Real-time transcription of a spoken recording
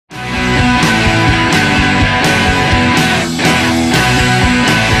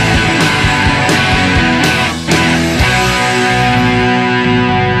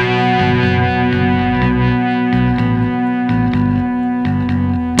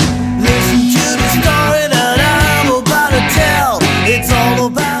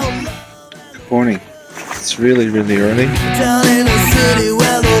it's really early. Down in a city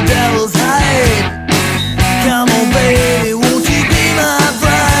where the devils hide. Come on baby, won't you be my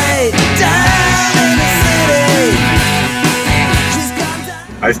bride? Down in the city. She's come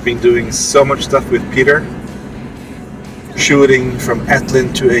down. I've been doing so much stuff with Peter. Shooting from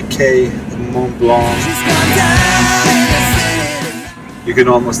Amplid to AK, Mont Blanc. She's come down in the city. You can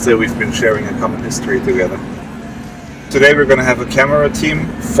almost say we've been sharing a common history together. Today we're going to have a camera team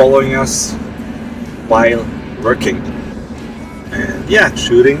following us while working. And yeah,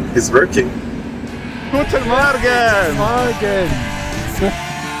 shooting is working. Guten Morgen! Morgen!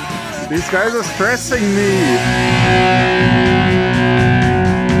 These guys are stressing me!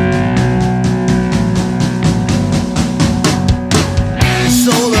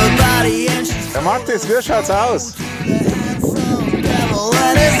 Herr Mathis, wie schaut's aus?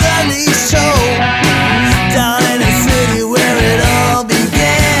 Down in a city where it all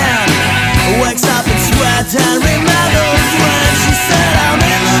began. Wakes up and sweat and remembers when she said I'm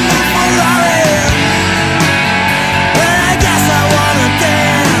in the mood for loving. And I guess I wanna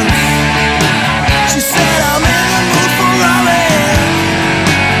dance. She said I'm in the mood for loving.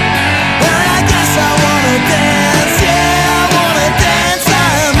 And I guess I wanna dance. Yeah, I wanna dance.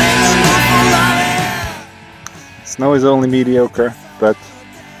 I'm in the mood for loving. Snow is only mediocre, but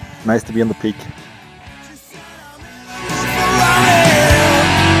nice to be on the peak.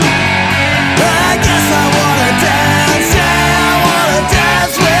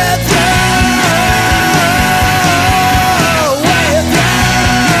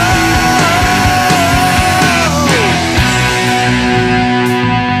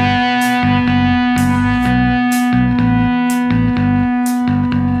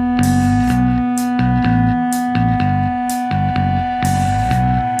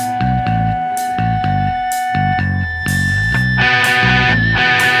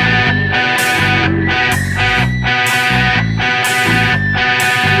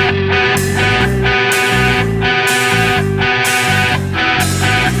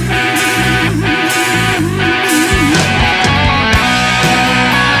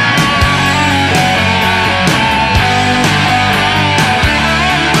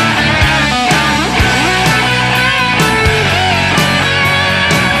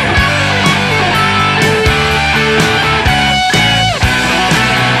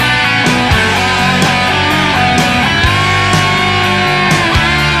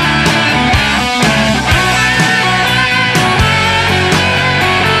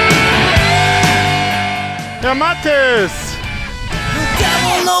 Herr Mathis! The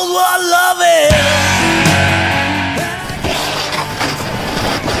devil knows what love is.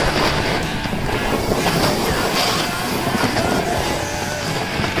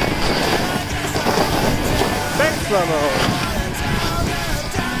 Thanks, Bravo!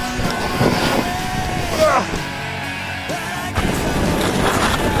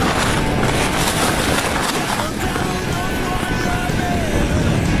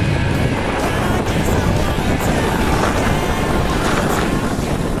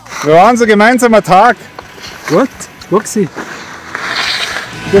 Wir waren so gemeinsamer Tag. Gut, wo war sie?